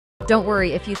Don't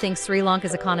worry if you think Sri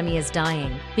Lanka's economy is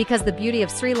dying, because the beauty of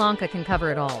Sri Lanka can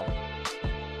cover it all.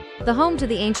 The home to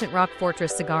the ancient rock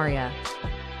fortress Sigiriya,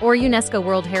 or UNESCO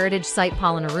World Heritage Site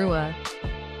Polonnaruwa,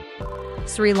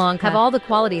 Sri Lanka have all the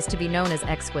qualities to be known as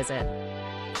exquisite.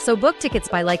 So book tickets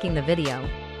by liking the video,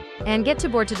 and get to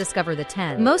board to discover the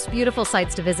 10 most beautiful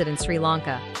sites to visit in Sri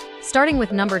Lanka, starting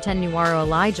with number 10 Nuwara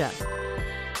Elijah.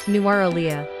 Nuwara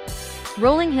Leah.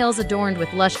 Rolling hills adorned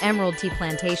with lush emerald tea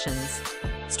plantations,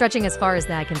 stretching as far as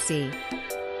the eye can see.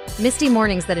 Misty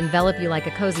mornings that envelop you like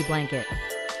a cozy blanket.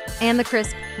 And the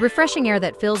crisp, refreshing air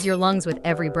that fills your lungs with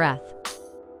every breath.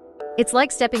 It's like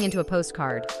stepping into a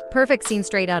postcard, perfect scene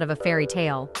straight out of a fairy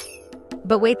tale.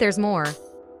 But wait, there's more.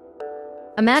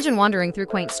 Imagine wandering through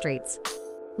quaint streets,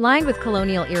 lined with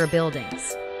colonial-era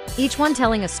buildings, each one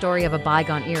telling a story of a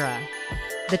bygone era.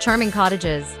 The charming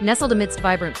cottages, nestled amidst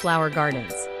vibrant flower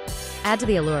gardens, add to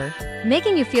the allure,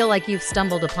 making you feel like you've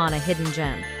stumbled upon a hidden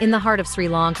gem in the heart of Sri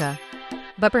Lanka.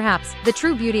 But perhaps the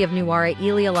true beauty of Nuwara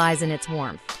Eliya lies in its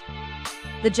warmth,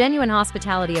 the genuine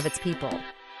hospitality of its people,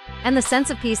 and the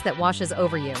sense of peace that washes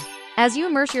over you as you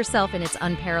immerse yourself in its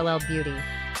unparalleled beauty.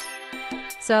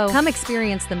 So, come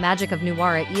experience the magic of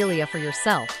Nuwara Eliya for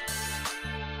yourself,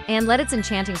 and let its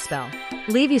enchanting spell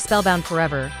leave you spellbound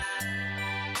forever.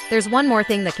 There's one more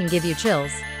thing that can give you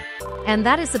chills, and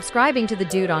that is subscribing to the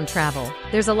Dude on Travel.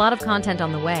 There's a lot of content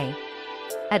on the way.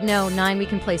 At No. 9 we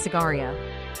can play Sigiriya.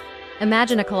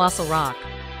 Imagine a colossal rock,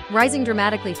 rising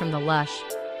dramatically from the lush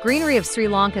greenery of Sri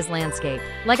Lanka's landscape,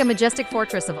 like a majestic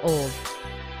fortress of old.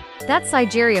 That's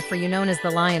Sigiriya for you, known as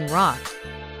the Lion Rock.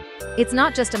 It's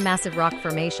not just a massive rock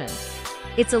formation.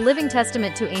 It's a living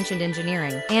testament to ancient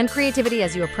engineering and creativity.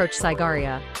 As you approach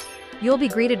Sigiriya, you'll be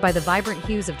greeted by the vibrant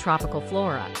hues of tropical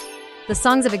flora, the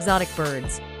songs of exotic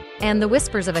birds, and the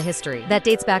whispers of a history that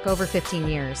dates back over 15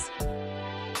 years.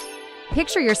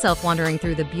 Picture yourself wandering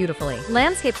through the beautifully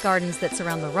landscaped gardens that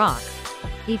surround the rock,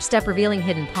 each step revealing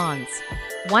hidden ponds,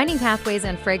 winding pathways,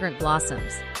 and fragrant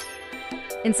blossoms.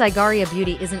 In Sigiriya,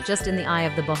 beauty isn't just in the eye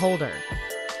of the beholder.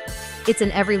 It's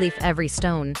in every leaf, every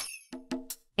stone,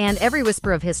 and every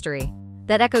whisper of history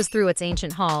that echoes through its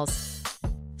ancient halls.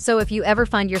 So if you ever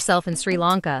find yourself in Sri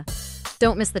Lanka,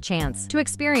 don't miss the chance to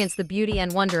experience the beauty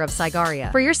and wonder of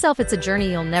Sigiriya for yourself. It's a journey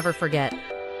you'll never forget.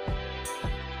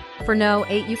 For No.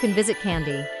 8 you can visit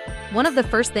Kandy. One of the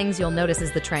first things you'll notice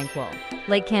is the tranquil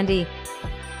Lake Kandy,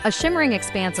 a shimmering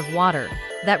expanse of water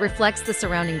that reflects the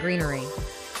surrounding greenery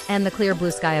and the clear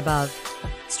blue sky above.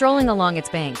 Strolling along its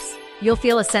banks, you'll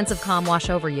feel a sense of calm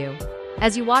wash over you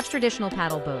as you watch traditional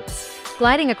paddle boats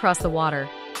gliding across the water.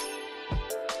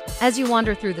 As you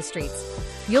wander through the streets,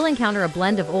 you'll encounter a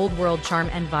blend of old-world charm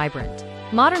and vibrant,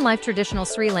 modern-life traditional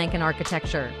Sri Lankan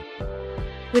architecture.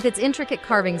 With its intricate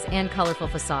carvings and colorful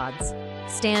facades,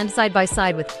 stand side by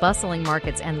side with bustling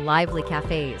markets and lively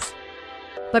cafes.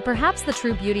 But perhaps the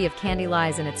true beauty of Kandy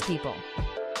lies in its people.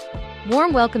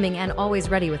 Warm, welcoming, and always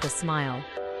ready with a smile.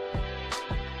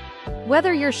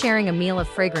 Whether you're sharing a meal of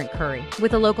fragrant curry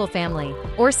with a local family,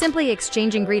 or simply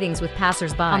exchanging greetings with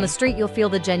passers-by on the street, you'll feel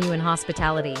the genuine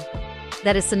hospitality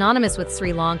that is synonymous with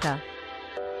Sri Lanka.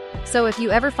 So if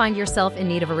you ever find yourself in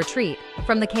need of a retreat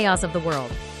from the chaos of the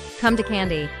world, come to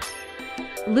Kandy.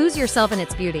 Lose yourself in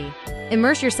its beauty,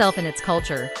 immerse yourself in its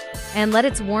culture, and let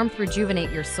its warmth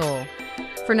rejuvenate your soul.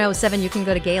 For No. 7 you can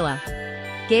go to Yala.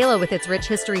 Yala, with its rich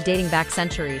history dating back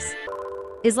centuries,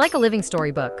 is like a living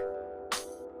storybook.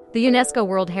 The UNESCO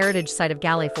World Heritage Site of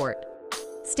Yala Fort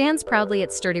stands proudly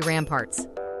at sturdy ramparts,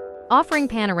 offering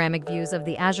panoramic views of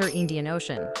the azure Indian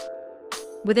Ocean.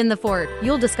 Within the fort,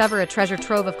 you'll discover a treasure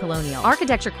trove of colonial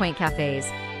architecture, quaint cafes,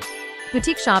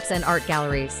 boutique shops, and art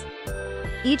galleries,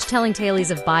 each telling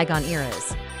tales of bygone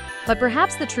eras. But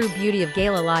perhaps the true beauty of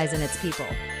Yala lies in its people.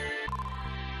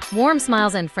 Warm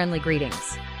smiles and friendly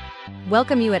greetings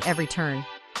welcome you at every turn,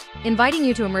 inviting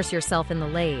you to immerse yourself in the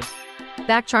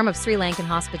laid-back charm of Sri Lankan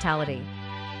hospitality.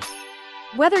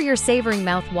 Whether you're savoring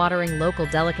mouth-watering local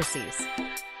delicacies,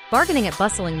 bargaining at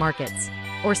bustling markets,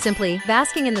 or simply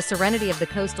basking in the serenity of the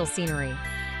coastal scenery,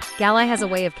 Yala has a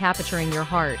way of capturing your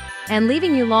heart and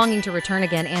leaving you longing to return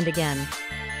again and again.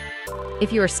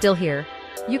 If you are still here,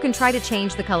 you can try to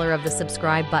change the color of the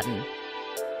subscribe button.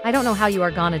 I don't know how you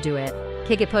are gonna do it.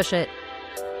 Kick it, push it,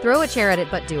 throw a chair at it,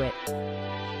 but do it.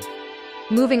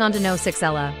 Moving on to No. 6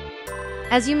 Ella.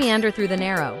 As you meander through the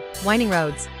narrow, winding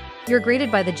roads, you're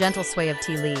greeted by the gentle sway of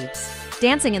tea leaves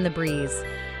dancing in the breeze,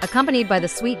 accompanied by the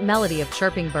sweet melody of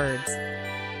chirping birds.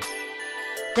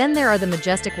 Then there are the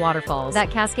majestic waterfalls that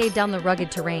cascade down the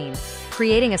rugged terrain,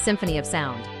 creating a symphony of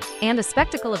sound and a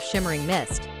spectacle of shimmering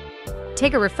mist.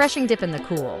 Take a refreshing dip in the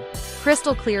cool,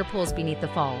 crystal clear pools beneath the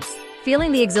falls,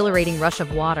 feeling the exhilarating rush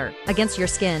of water against your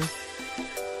skin.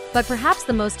 But perhaps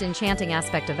the most enchanting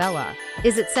aspect of Yala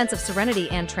is its sense of serenity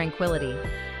and tranquility.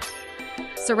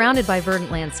 Surrounded by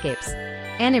verdant landscapes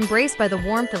and embraced by the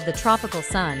warmth of the tropical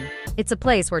sun, it's a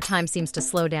place where time seems to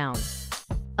slow down,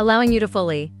 allowing you to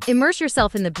fully immerse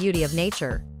yourself in the beauty of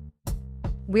nature.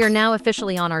 We are now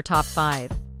officially on our top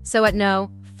 5. So at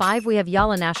No. 5 we have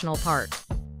Yala National Park.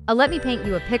 Let me paint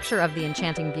you a picture of the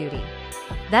enchanting beauty.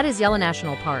 That is Yala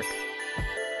National Park.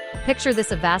 Picture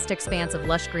this: a vast expanse of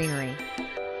lush greenery,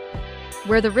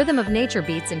 where the rhythm of nature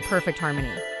beats in perfect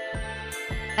harmony.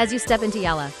 As you step into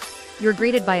Yala, you're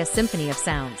greeted by a symphony of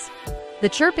sounds. The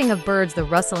chirping of birds, the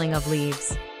rustling of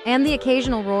leaves, and the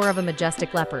occasional roar of a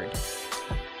majestic leopard.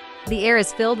 The air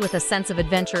is filled with a sense of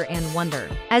adventure and wonder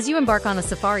as you embark on a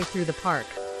safari through the park.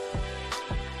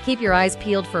 Keep your eyes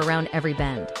peeled for around every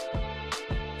bend.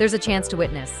 There's a chance to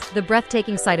witness the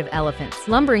breathtaking sight of elephants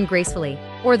lumbering gracefully,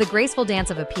 or the graceful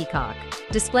dance of a peacock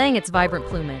displaying its vibrant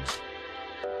plumage.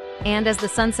 And as the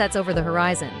sun sets over the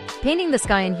horizon, painting the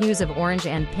sky in hues of orange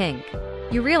and pink,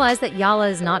 you realize that Yala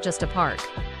is not just a park.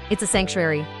 It's a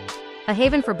sanctuary, a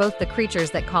haven for both the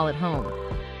creatures that call it home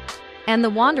and the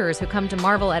wanderers who come to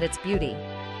marvel at its beauty.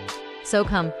 So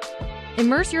come,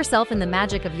 immerse yourself in the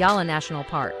magic of Yala National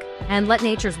Park and let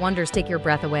nature's wonders take your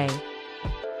breath away.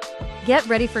 Get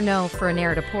ready for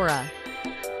Anuradhapura.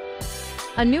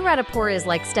 Anuradhapura is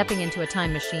like stepping into a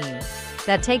time machine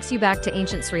that takes you back to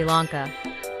ancient Sri Lanka.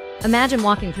 Imagine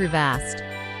walking through vast,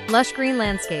 lush green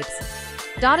landscapes,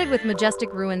 dotted with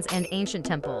majestic ruins and ancient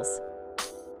temples,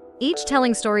 each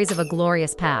telling stories of a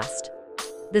glorious past.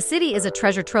 The city is a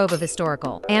treasure trove of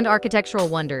historical and architectural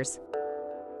wonders,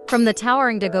 from the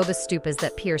towering dagoba stupas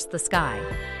that pierce the sky,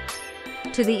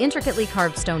 to the intricately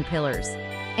carved stone pillars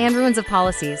and ruins of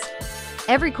palaces.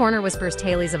 Every corner whispers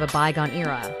tales of a bygone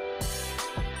era.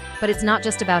 But it's not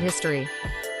just about history.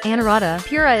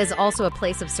 Anuradhapura is also a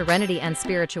place of serenity and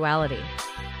spirituality.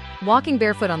 Walking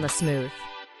barefoot on the smooth,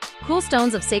 cool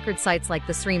stones of sacred sites like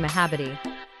the Sri Mahabodhi,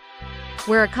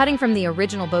 where a cutting from the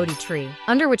original Bodhi tree,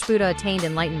 under which Buddha attained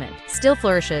enlightenment, still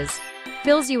flourishes,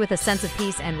 fills you with a sense of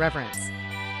peace and reverence.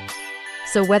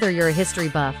 So whether you're a history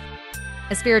buff,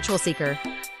 a spiritual seeker,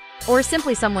 or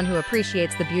simply someone who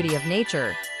appreciates the beauty of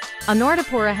nature,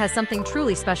 Anuradhapura has something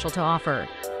truly special to offer.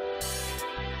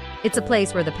 It's a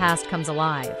place where the past comes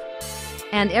alive,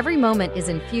 and every moment is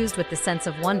infused with the sense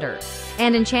of wonder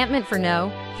and enchantment. For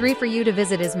No. 3 for you to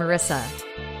visit is Marissa.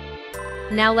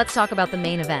 Now let's talk about the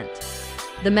main event,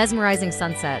 the mesmerizing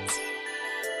sunsets.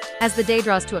 As the day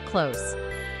draws to a close,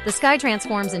 the sky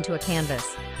transforms into a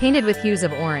canvas, painted with hues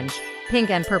of orange,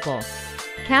 pink and purple,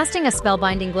 casting a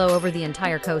spellbinding glow over the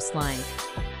entire coastline.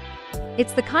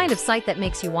 It's the kind of sight that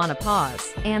makes you want to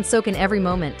pause and soak in every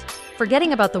moment,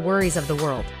 forgetting about the worries of the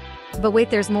world. But wait,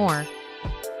 there's more.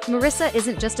 Marissa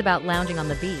isn't just about lounging on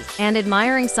the beach and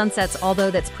admiring sunsets,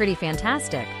 although that's pretty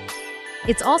fantastic.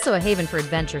 It's also a haven for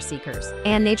adventure seekers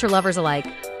and nature lovers alike.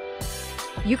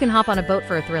 You can hop on a boat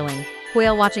for a thrilling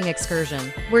whale-watching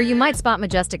excursion, where you might spot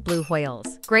majestic blue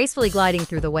whales gracefully gliding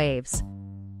through the waves.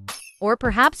 Or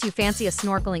perhaps you fancy a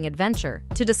snorkeling adventure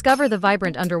to discover the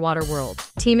vibrant underwater world,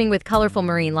 teeming with colorful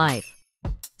marine life.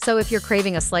 So if you're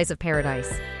craving a slice of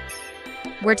paradise,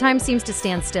 where time seems to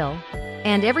stand still,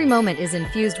 and every moment is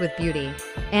infused with beauty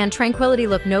and tranquility,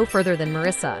 look no further than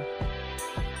Marissa.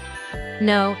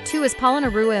 No. 2 is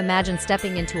Polonnaruwa. Imagine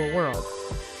stepping into a world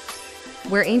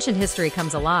where ancient history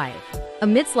comes alive,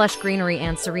 amidst lush greenery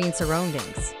and serene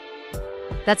surroundings.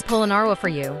 That's Polonnaruwa for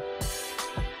you.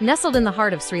 Nestled in the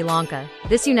heart of Sri Lanka,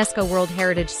 this UNESCO World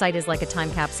Heritage Site is like a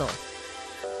time capsule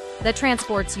that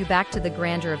transports you back to the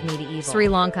grandeur of medieval Sri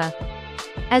Lanka.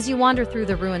 As you wander through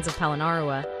the ruins of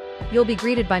Polonnaruwa, you'll be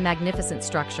greeted by magnificent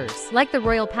structures like the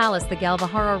Royal Palace, the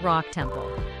Galvahara Rock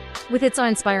Temple, with its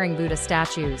awe-inspiring Buddha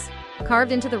statues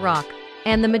carved into the rock,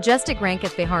 and the majestic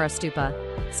Rankat Vihara Stupa,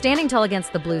 standing tall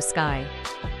against the blue sky.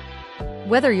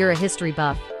 Whether you're a history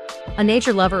buff, a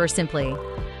nature lover, or simply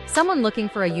someone looking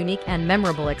for a unique and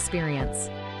memorable experience,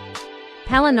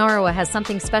 Polonnaruwa has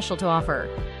something special to offer.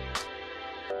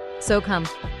 So come,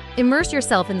 immerse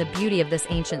yourself in the beauty of this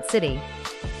ancient city,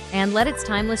 and let its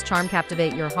timeless charm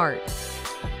captivate your heart.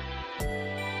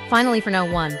 Finally, for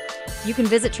No. 1, you can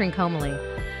visit Trincomalee.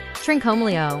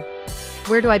 Trincomalee,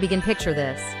 where do I begin? Picture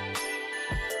this.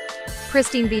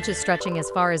 Pristine beaches stretching as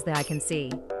far as the eye can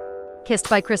see, kissed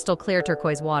by crystal clear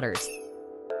turquoise waters.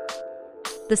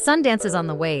 The sun dances on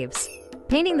the waves,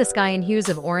 painting the sky in hues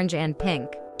of orange and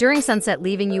pink during sunset,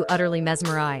 leaving you utterly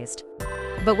mesmerized.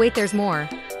 But wait, there's more.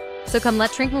 So come,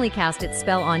 let Trincomalee cast its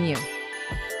spell on you.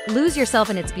 Lose yourself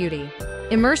in its beauty,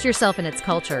 immerse yourself in its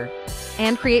culture,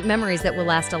 and create memories that will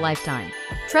last a lifetime.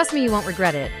 Trust me, you won't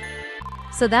regret it.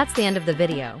 So that's the end of the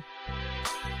video.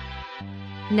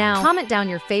 Now, comment down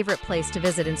your favorite place to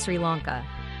visit in Sri Lanka.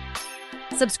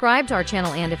 Subscribe to our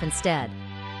channel, and if instead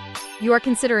you are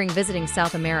considering visiting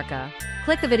South America,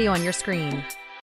 click the video on your screen.